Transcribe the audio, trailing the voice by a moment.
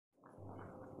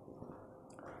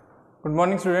Good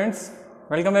morning students,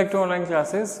 welcome back to online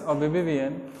classes of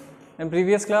BBVN. In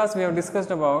previous class we have discussed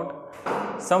about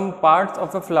some parts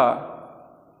of a flower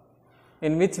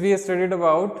in which we studied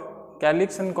about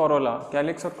calyx and corolla.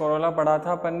 Calyx और corolla पढ़ा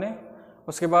था अपन ने,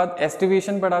 उसके बाद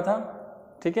aestivation पढ़ा था,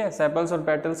 ठीक है, सेपल्स और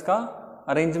पेटल्स का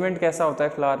अरेंजमेंट कैसा होता है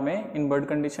फ्लावर में इन बर्ड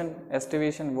कंडीशन,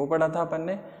 एस्टिवेशन वो पढ़ा था अपन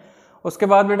ने. उसके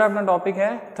बाद बेटा अपना टॉपिक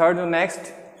है थर्ड जो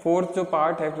नेक्स्ट फोर्थ जो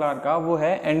पार्ट है फ्लावर का वो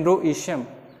है एंड्रोइशियम.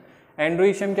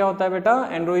 एंड्रोइशियम क्या होता है बेटा?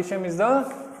 एंड्रोइशियम is the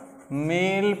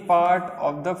male part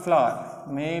of the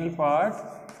flower, male part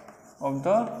of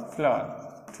the flower,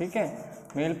 ठीक है,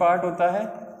 मेल पार्ट होता है.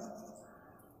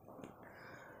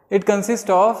 इट कंसिस्ट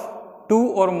ऑफ 2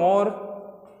 और मोर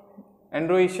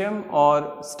एंड्रोइशियम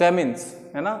और स्टेमिन्स,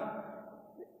 है ना.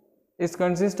 इट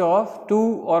कंसिस्ट ऑफ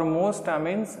 2 और मोर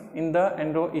स्टेमिन्स इन द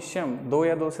एंड्रोइशियम. 2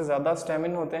 या 2 से ज्यादा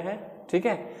स्टेमिन होते हैं, ठीक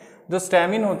है. जो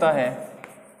स्टेमिन होता है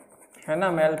ना,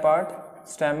 मेल पार्ट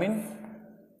स्टेमिन,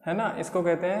 है ना, इसको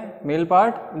कहते हैं मेल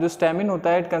पार्ट. जो स्टेमिन होता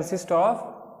है it consist of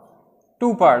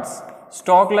 2 parts.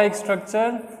 Stock like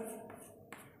structure,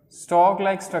 stock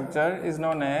like structure is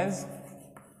known as,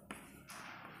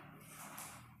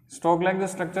 stock like जो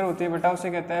स्ट्रक्चर होती है बेटा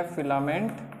उसे कहते हैं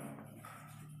filament.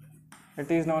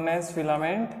 It is known as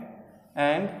filament.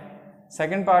 And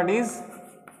second part is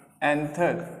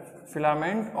anther,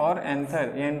 filament और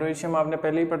एंथर. ये एंड्रोइशियम आपने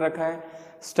पहले ही पढ़ रखा है.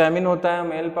 स्टेमिन होता है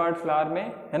मेल पार्ट फ्लावर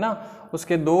में, है ना,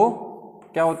 उसके 2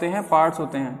 क्या होते हैं पार्ट्स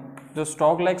होते हैं. जो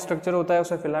स्टॉक लाइक स्ट्रक्चर होता है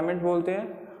उसे फिलामेंट बोलते हैं,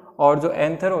 और जो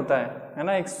एंथर होता है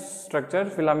ना, एक स्ट्रक्चर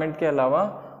फिलामेंट के अलावा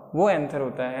वो एंथर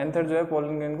होता है. एंथर जो है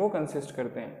पोलन ग्रेन को कंसिस्ट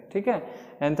करते हैं, ठीक है.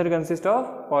 Anther consist of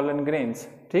pollen grains,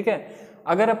 ठीक है.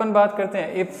 अगर अपन बात करते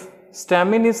हैं इफ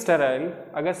स्टेमिन इज स्टेराइल,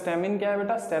 अगर स्टेमिन क्या है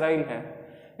बेटा? स्टेराइल है.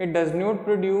 It does not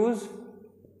produce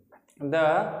the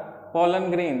pollen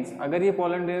grains. अगर ये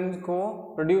पोलन ग्रेन्स को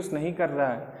प्रोड्यूस नहीं कर रहा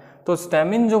है तो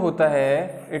स्टेमिन जो होता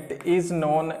है it is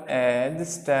known as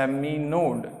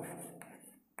staminode,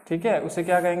 ठीक है. उसे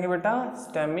क्या कहेंगे बेटा?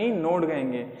 स्टेमिनोड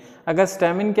कहेंगे. अगर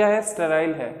स्टेमिन क्या है?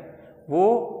 स्टेराइल है,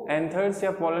 वो एंथर्स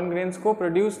या पोलन ग्रेन्स को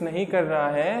प्रोड्यूस नहीं कर रहा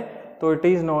है तो it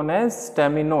is known as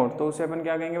staminode. तो उसे अपन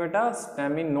क्या कहेंगे बेटा?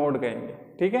 स्टेमिनोड कहेंगे,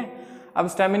 ठीक है. अब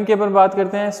स्टेमिन के ऊपर बात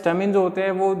करते हैं. स्टेमिन जो होते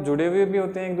हैं वो जुड़े हुए भी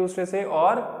होते हैं एक दूसरे से,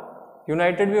 और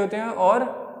यूनाइटेड भी होते हैं, और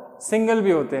सिंगल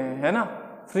भी होते हैं, है ना,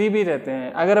 फ्री भी रहते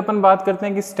हैं. अगर अपन बात करते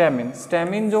हैं कि स्टेमिन,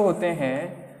 स्टेमिन जो होते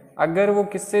हैं अगर वो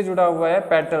किससे जुड़ा हुआ है?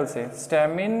 पेटल से.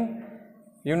 Stamen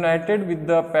United with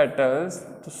the petals,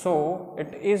 so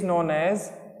it is known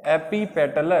as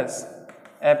epipetalous,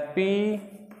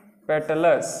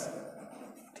 epipetalous,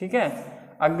 ठीक है.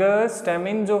 अगर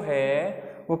स्टेमिन जो है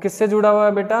वो किससे जुड़ा हुआ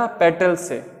है बेटा? पेटल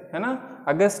से, है ना.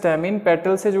 अगर स्टेमिन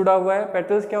पेटल से जुड़ा हुआ है,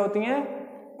 पेटल्स क्या होती हैं?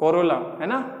 कोरोला, है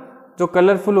ना, जो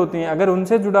कलरफुल होती हैं. अगर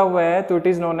उनसे जुड़ा हुआ है तो it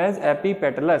is known as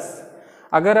epipetalous.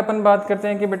 अगर अपन बात करते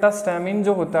हैं कि बेटा स्टेमिन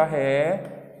जो होता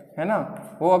है ना,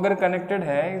 वो अगर कनेक्टेड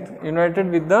है United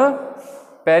with the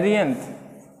perianth.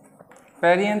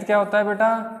 Perianth क्या होता है बेटा?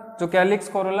 जो कैलिक्स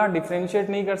कोरोला डिफरेंशिएट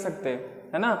नहीं कर सकते,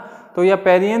 है ना, तो यह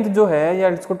पेरियंथ जो है, या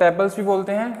इसको टेपल्स भी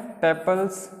बोलते हैं,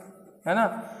 टेपल्स, है ना.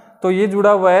 तो ये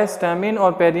जुड़ा हुआ है स्टेमिन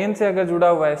और पेरियंथ से अगर जुड़ा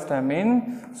हुआ है stamen,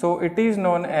 so it is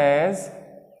known as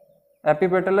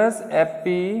epipetalous,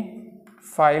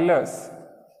 epiphyllous,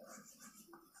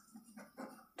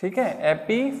 ठीक है,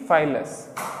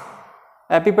 एपीफाइलस.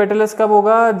 एपीपेटलस कब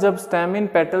होगा? जब स्टेमिन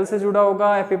पेटल से जुड़ा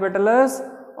होगा एपीपेटलस,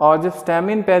 और जब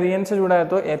स्टेमिन पेरियंथ से जुड़ा है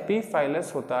तो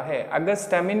एपीफाइलस होता है. अगर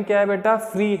स्टेमिन क्या है बेटा?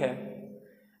 फ्री है.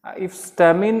 If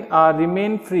stamen are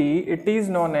remain free it is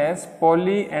known as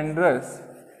polyandrous,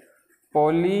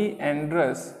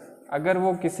 polyandrous. अगर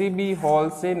वो किसी भी हॉल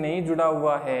से नहीं जुड़ा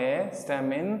हुआ है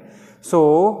स्टेमिन, सो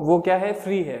वो क्या है?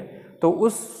 फ्री है. तो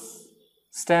उस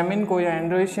स्टेमिन को या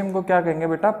एंड्रोइशियम को क्या कहेंगे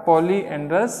बेटा?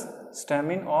 पॉलीएंड्रस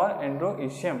स्टेमिन और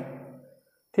एंड्रोइशियम,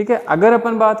 ठीक है. अगर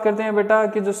अपन बात करते हैं बेटा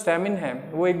कि जो स्टेमिन है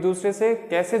वो एक दूसरे से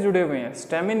कैसे जुड़े हुए हैं,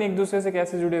 स्टेमिन एक दूसरे से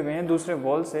कैसे जुड़े हुए हैं दूसरे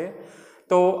वॉल से,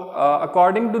 तो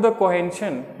अकॉर्डिंग टू द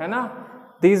कोहेंशन, है ना,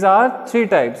 दीज आर 3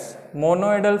 टाइप्स.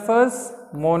 मोनोएडल्फस,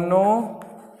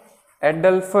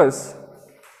 मोनोएडल्फस,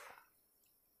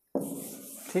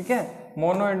 ठीक है.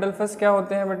 मोनोएडल्फस क्या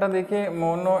होते हैं बेटा? देखिए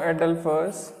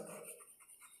मोनोएडल्फस,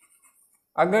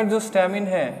 अगर जो स्टेमिन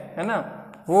है ना,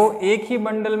 वो एक ही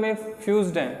बंडल में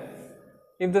फ्यूज्ड है.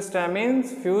 If the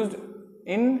स्टेमिन्स fused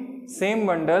in same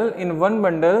bundle, in one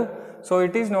bundle, so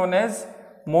it is known as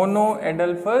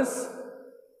मोनोएडल्फस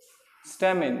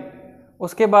stamen.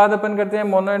 उसके बाद अपन करते हैं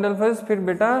मोनोएडल्फस, फिर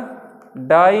बेटा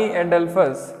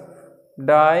डाईएडल्फस,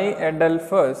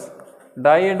 डाईएडल्फस.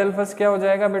 डाईएडल्फस क्या हो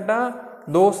जाएगा बेटा?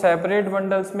 दो सेपरेट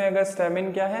बंडल्स में अगर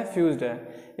स्टेमिन क्या है, फ्यूज्ड है,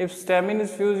 if stamen is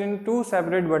fused in to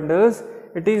separate bundles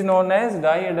it is known as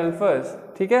die adelphous.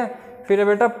 ठीक है, फिर है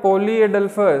बेटा पॉली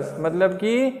एडल्फस, मतलब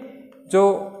कि जो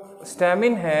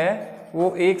स्टेमिन है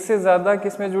वो एक से ज्यादा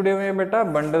किस में जुड़े हुए हैं बेटा,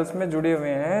 बंडल्स में जुड़े हुए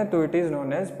हैं, तो it is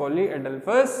known as poly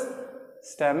adelphous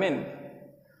stamen.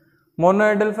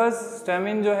 मोनोएडल्फस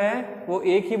stamen जो है वो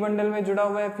एक ही बंडल में जुड़ा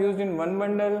हुआ है, फ्यूज्ड इन वन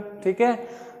बंडल। ठीक है,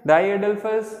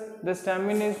 डाईएडल्फस the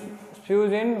stamen is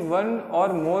fused in one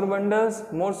और मोर बंडल्स,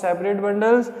 मोर सेपरेट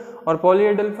बंडल्स, और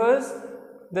polyadelphous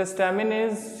the stamen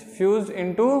is fused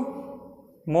into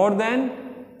more than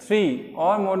 3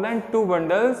 और more than 2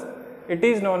 bundles, it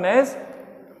is known as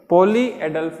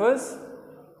polyadelphous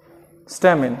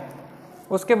stamen.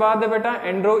 उसके बाद है बेटा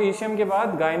एंड्रोइशियम के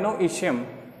बाद गाइनोइशियम।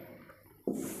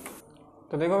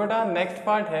 तो देखो बेटा नेक्स्ट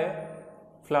पार्ट है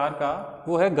फ्लावर का,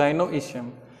 वो है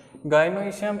गाइनोइशियम।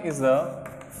 गाइनोइशियम is the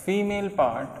female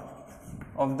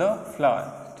part of the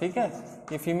flower. ठीक है,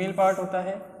 ये फीमेल पार्ट होता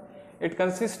है। इट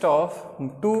कंसिस्ट ऑफ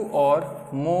 2 और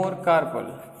मोर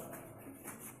कार्पल,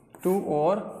 2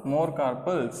 और मोर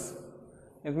कार्पल्स।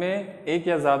 इसमें एक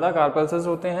या ज़्यादा कार्पल्सेस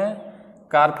होते हैं।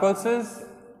 कार्पल्सेस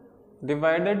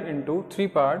divided into 3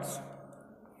 parts,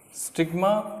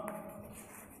 stigma,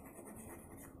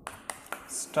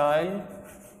 style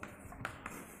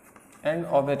and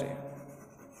ovary.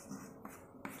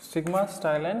 Stigma,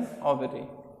 style and ovary.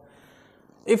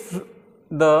 If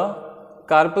the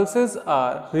कार्पल्सेस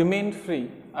are remain free,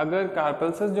 अगर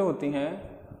कार्पल्सेस जो होती हैं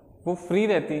वो फ्री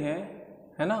रहती हैं,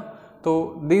 है ना, तो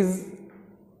दिस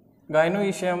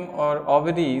गाइनोइशियम और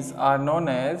ovaries are known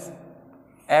as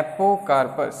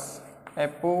apocarpous,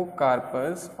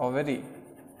 apocarpous ovary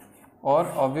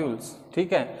और ओव्यूल्स।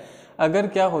 ठीक है, अगर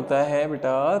क्या होता है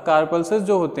बेटा, कार्पल्सेस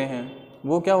जो होते हैं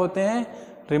वो क्या होते हैं,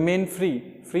 रिमेन फ्री,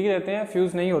 फ्री रहते हैं,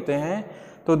 फ्यूज नहीं होते हैं,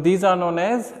 तो these are known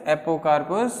as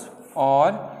apocarpous.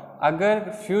 और अगर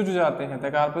फ्यूज हो जाते हैं,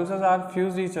 the कार्पल्सेस are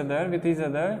fuse each other with each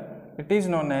other, it is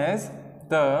known as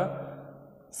the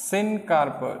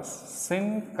syncarpous,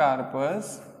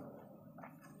 syncarpous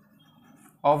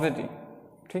ovary.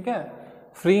 ठीक है,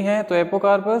 फ्री हैं तो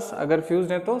एपोकार्पस, अगर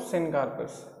फ्यूज है तो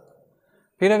सिनकार्पस।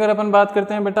 फिर अगर अपन बात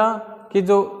करते हैं बेटा कि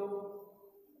जो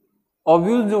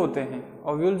ओव्यूल जो होते हैं,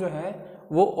 ओव्यूल जो है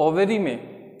वो ओवरी में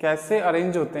कैसे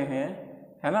अरेंज होते हैं,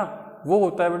 है ना, वो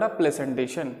होता है बेटा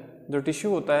प्लेसेंटेशन। जो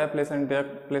टिश्यू होता है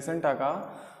प्लेसेंटा का,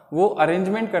 वो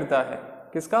अरेंजमेंट करता है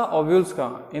किसका, ओव्यूल्स का,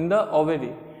 in the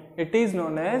ovary, it is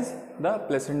known as the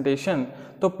placentation.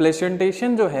 तो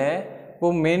प्लेसेंटेशन जो है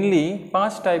वो मेनली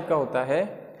 5 टाइप का होता है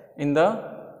in the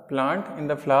plant, in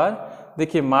the flower.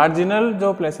 देखिए मार्जिनल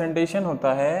जो प्लेसेंटेशन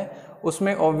होता है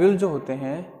उसमें ओव्यूल जो होते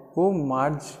हैं वो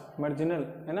मार्जिनल,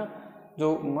 है ना,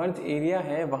 जो मर्ज एरिया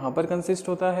है वहाँ पर कंसिस्ट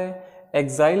होता है।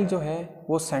 एक्साइल जो है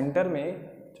वो सेंटर में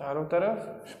चारों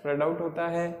तरफ स्प्रेड आउट होता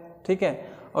है। ठीक है,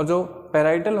 और जो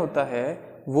पैराइटल होता है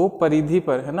वो परिधि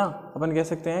पर, है ना, अपन कह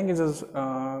सकते हैं कि जो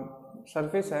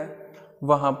सरफेस है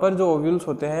वहाँ पर जो ओव्यूल्स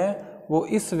होते हैं वो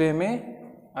इस वे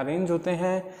में अरेंज होते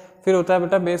हैं। फिर होता है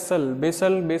बेटा बेसल,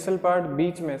 बेसल पार्ट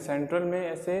बीच में सेंट्रल में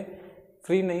ऐसे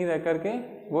फ्री नहीं रह करके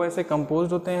वो ऐसे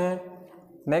कंपोज्ड होते हैं।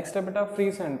 नेक्स्ट है बेटा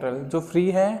फ्री सेंट्रल, जो फ्री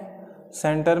है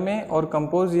सेंटर में और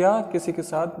कंपोज या किसी के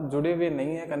साथ जुड़े हुए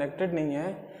नहीं है, कनेक्टेड नहीं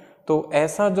है, तो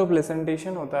ऐसा जो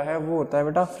प्लेसेंटेशन होता है वो होता है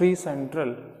बेटा फ्री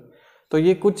सेंट्रल। तो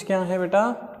ये कुछ क्या है बेटा,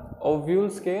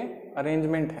 ओव्यूल्स के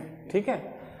अरेंजमेंट हैं। ठीक है,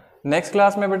 नेक्स्ट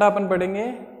क्लास में बेटा अपन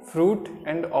पढ़ेंगे fruit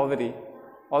and ovary.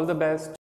 All the best.